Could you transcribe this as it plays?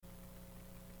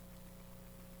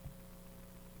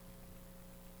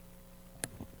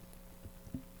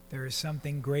there is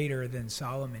something greater than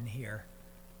Solomon here.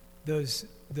 Those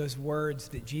words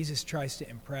that Jesus tries to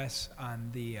impress on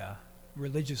the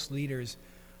religious leaders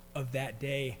of that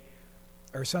day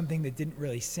are something that didn't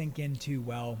really sink in too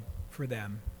well for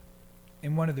them.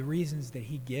 And one of the reasons that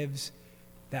he gives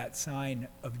that sign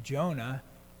of Jonah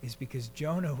is because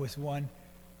Jonah was one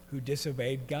who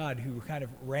disobeyed God, who kind of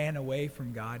ran away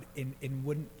from God and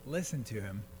wouldn't listen to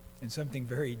him,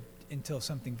 until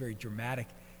something very dramatic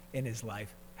in his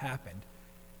life happened.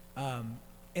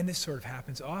 And this sort of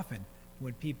happens often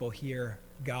when people hear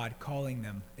God calling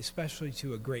them, especially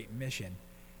to a great mission.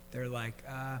 They're like,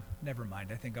 never mind,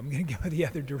 I think I'm going to go the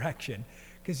other direction.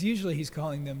 Because usually he's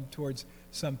calling them towards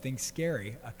something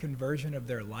scary, a conversion of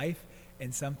their life,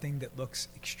 and something that looks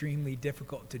extremely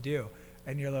difficult to do.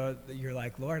 And you're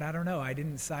like, Lord, I don't know, I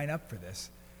didn't sign up for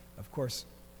this. Of course,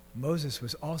 Moses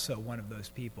was also one of those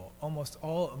people. Almost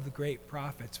all of the great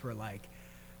prophets were like,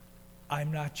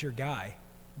 I'm not your guy,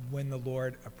 when the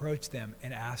Lord approached them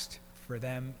and asked for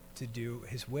them to do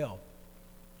his will.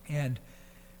 And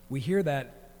we hear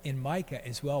that in Micah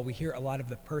as well. We hear a lot of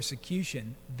the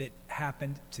persecution that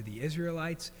happened to the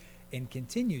Israelites and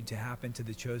continued to happen to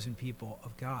the chosen people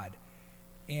of God.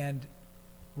 And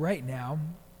right now,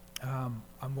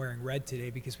 I'm wearing red today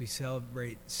because we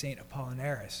celebrate St.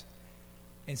 Apollinaris.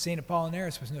 And St.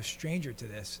 Apollinaris was no stranger to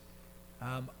this.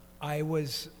 I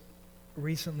was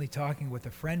recently talking with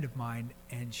a friend of mine,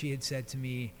 and she had said to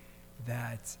me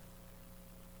that,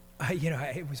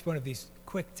 it was one of these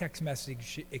quick text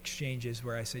message exchanges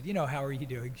where I said, how are you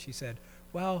doing? She said,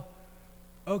 well,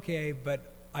 okay, but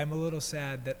I'm a little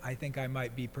sad that I think I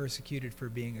might be persecuted for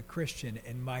being a Christian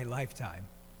in my lifetime.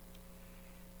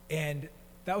 And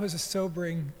that was a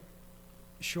sobering,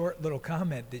 short little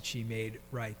comment that she made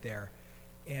right there.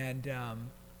 And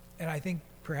I think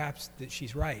perhaps that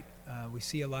she's right. We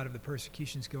see a lot of the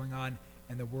persecutions going on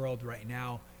in the world right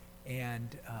now, and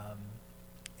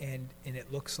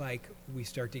it looks like we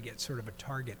start to get sort of a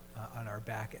target on our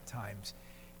back at times.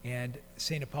 And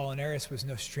St. Apollinaris was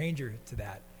no stranger to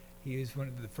that. He was one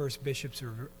of the first bishops of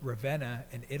Ravenna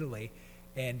in Italy,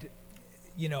 and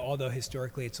although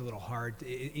historically it's a little hard,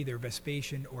 either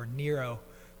Vespasian or Nero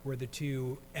were the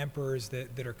two emperors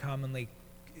that are commonly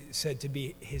said to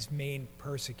be his main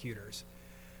persecutors.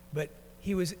 But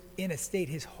he was in a state,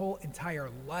 his whole entire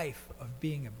life of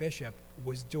being a bishop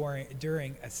was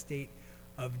during a state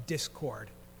of discord,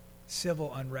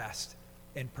 civil unrest,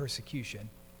 and persecution.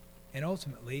 And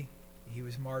ultimately, he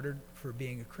was martyred for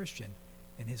being a Christian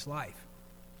in his life.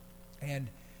 And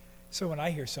so when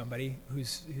I hear somebody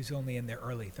who's only in their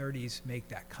early 30s make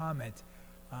that comment,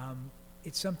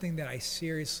 it's something that I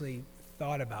seriously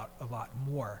thought about a lot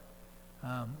more.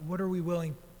 What are we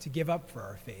willing to give up for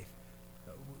our faith?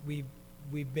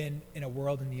 We've been in a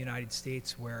world in the United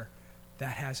States where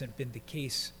that hasn't been the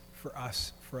case for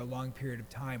us for a long period of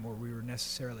time, where we were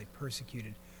necessarily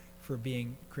persecuted for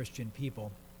being Christian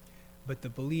people. But the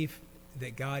belief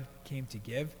that God came to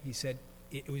give, he said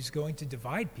it was going to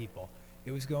divide people.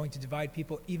 It was going to divide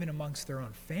people even amongst their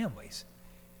own families.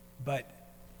 But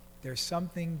there's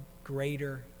something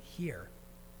greater here.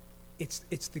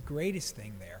 It's the greatest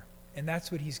thing there. And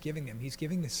that's what he's giving them. He's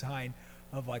giving the sign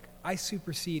of like, I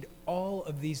supersede all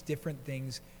of these different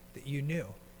things that you knew.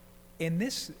 And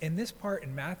this part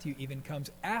in Matthew even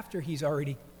comes after he's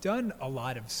already done a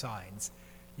lot of signs.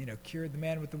 Cured the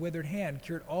man with the withered hand,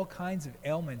 cured all kinds of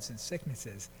ailments and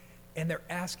sicknesses. And they're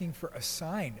asking for a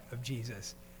sign of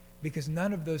Jesus because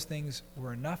none of those things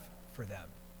were enough for them.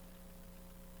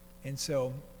 And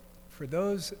so for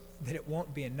those that it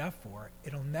won't be enough for,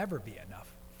 it'll never be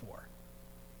enough for.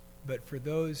 But for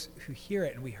those who hear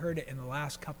it, and we heard it in the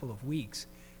last couple of weeks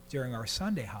during our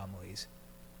Sunday homilies,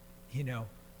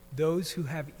 those who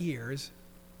have ears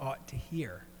ought to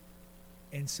hear.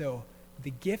 And so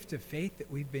the gift of faith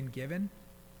that we've been given,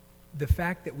 the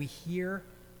fact that we hear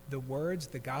the words,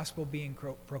 the gospel being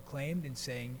proclaimed and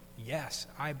saying, yes,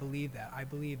 I believe that. I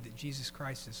believe that Jesus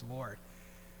Christ is Lord.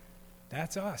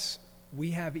 That's us.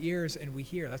 We have ears and we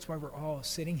hear. That's why we're all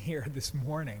sitting here this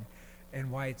morning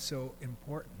and why it's so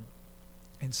important.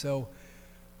 And so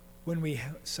when we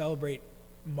celebrate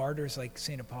martyrs like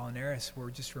St. Apollinaris, we're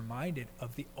just reminded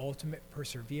of the ultimate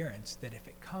perseverance, that if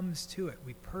it comes to it,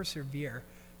 we persevere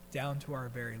down to our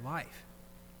very life.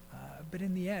 But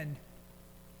in the end,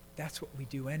 that's what we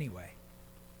do anyway.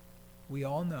 We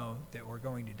all know that we're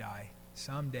going to die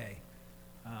someday.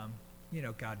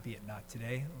 God be it not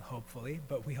today, hopefully,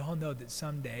 but we all know that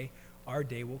someday our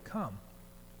day will come.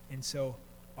 And so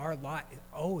our lot is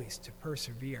always to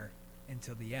persevere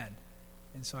until the end.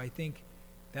 And so I think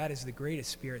that is the greatest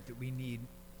spirit that we need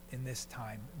in this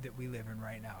time that we live in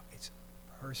right now. It's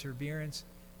perseverance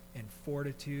and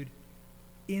fortitude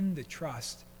in the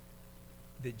trust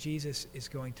that Jesus is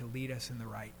going to lead us in the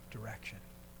right direction.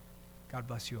 God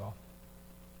bless you all.